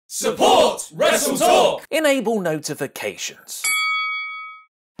Support WrestleTalk! Enable notifications.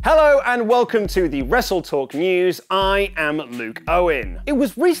 Hello and welcome to the WrestleTalk News. I am Luke Owen. It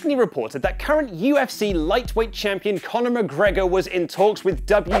was recently reported that current UFC lightweight champion Conor McGregor was in talks with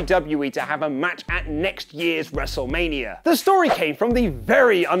WWE to have a match at next year's WrestleMania. The story came from the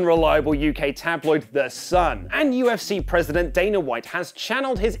very unreliable UK tabloid The Sun, and UFC president Dana White has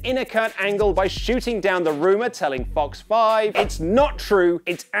channeled his inner Kurt Angle by shooting down the rumor, telling Fox 5, "It's not true,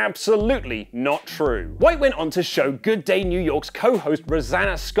 it's absolutely not true." White went on to show Good Day New York's co-host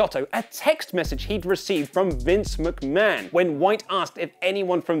Rosanna Scotto a text message he'd received from Vince McMahon when White asked if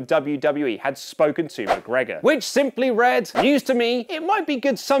anyone from WWE had spoken to McGregor, which simply read, "News to me, it might be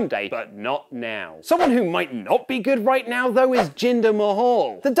good someday, but not now." Someone who might not be good right now though is Jinder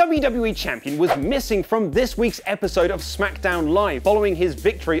Mahal. The WWE champion was missing from this week's episode of SmackDown Live following his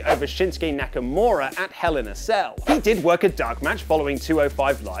victory over Shinsuke Nakamura at Hell in a Cell. He did work a dark match following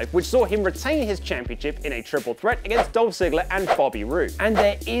 205 Live, which saw him retain his championship in a triple threat against Dolph Ziggler and Bobby Roode, and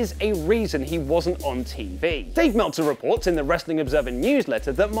there is a reason he wasn't on TV. Dave Meltzer reports in the Wrestling Observer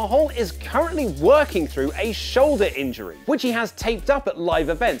newsletter that Mahal is currently working through a shoulder injury, which he has taped up at live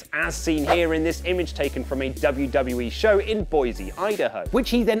events, as seen here in this image taken from a WWE show in Boise, Idaho, which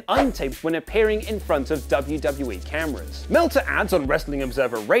he then untaped when appearing in front of WWE cameras. Meltzer adds on Wrestling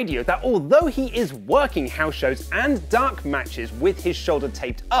Observer Radio that although he is working house shows and dark matches with his shoulder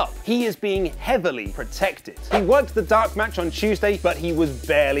taped up, he is being heavily protected. He worked the dark match on Tuesday, but he was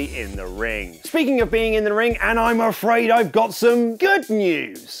barely in the ring. Speaking of being in the ring, and I'm afraid I've got some good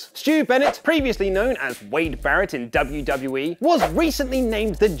news. Stu Bennett, previously known as Wade Barrett in WWE, was recently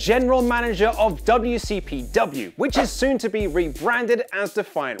named the general manager of WCPW, which is soon to be rebranded as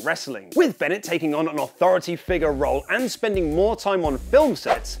Defiant Wrestling. With Bennett taking on an authority figure role and spending more time on film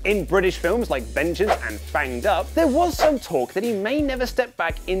sets, in British films like Vengeance and Fanged Up, there was some talk that he may never step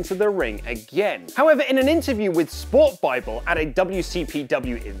back into the ring again. However, in an interview with Sport Bible at a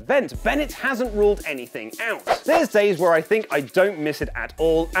WCPW event, Bennett hasn't ruled anything out. There's days where I think I don't miss it at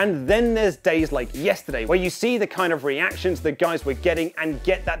all, and then there's days like yesterday where you see the kind of reactions the guys were getting and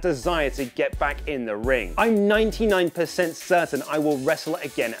get that desire to get back in the ring. I'm 99% certain I will wrestle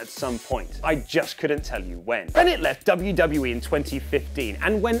again at some point. I just couldn't tell you when. Bennett left WWE in 2015,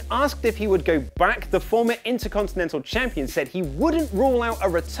 and when asked if he would go back, the former Intercontinental Champion said he wouldn't rule out a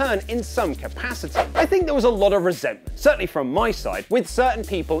return in some capacity. I think there was a lot of resentment, certainly from my side, with certain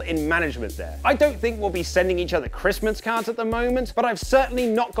people in management there. I don't think we'll be sending each other Christmas cards at the moment, but I've certainly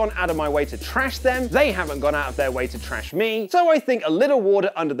not gone out of my way to trash them. They haven't gone out of their way to trash me, so I think a little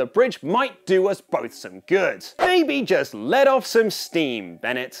water under the bridge might do us both some good. Maybe just let off some steam,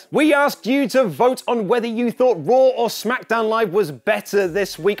 Bennett. We asked you to vote on whether you thought Raw or SmackDown Live was better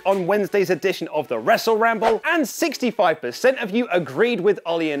this week on Wednesday's edition of the Wrestle Ramble, and 65% of you agreed with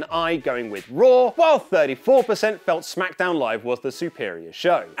Ollie and I going with Raw, while 34% felt SmackDown Live was the superior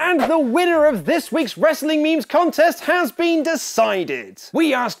show. And the winner of this week's Wrestling Memes contest has been decided.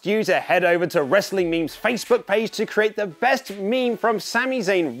 We asked you to head over to Wrestling Memes Facebook page to create the best meme from Sami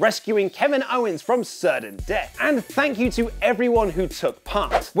Zayn rescuing Kevin Owens from certain death. And thank you to everyone who took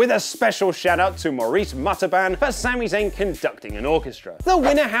part, with a special shout out to Maurice Mutaban for Sami Zayn conducting an orchestra. The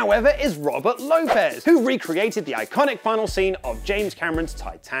winner, however, is Robert Lopez, who recreated the iconic final scene of James Cameron's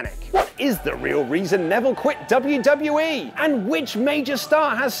Titanic. What is the real reason Neville quit WWE? And which major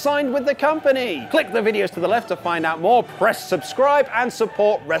star has signed with the company? Click the videos to the left to find out more, press subscribe, and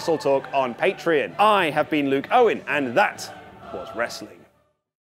support WrestleTalk on Patreon. I have been Luke Owen, and that was wrestling.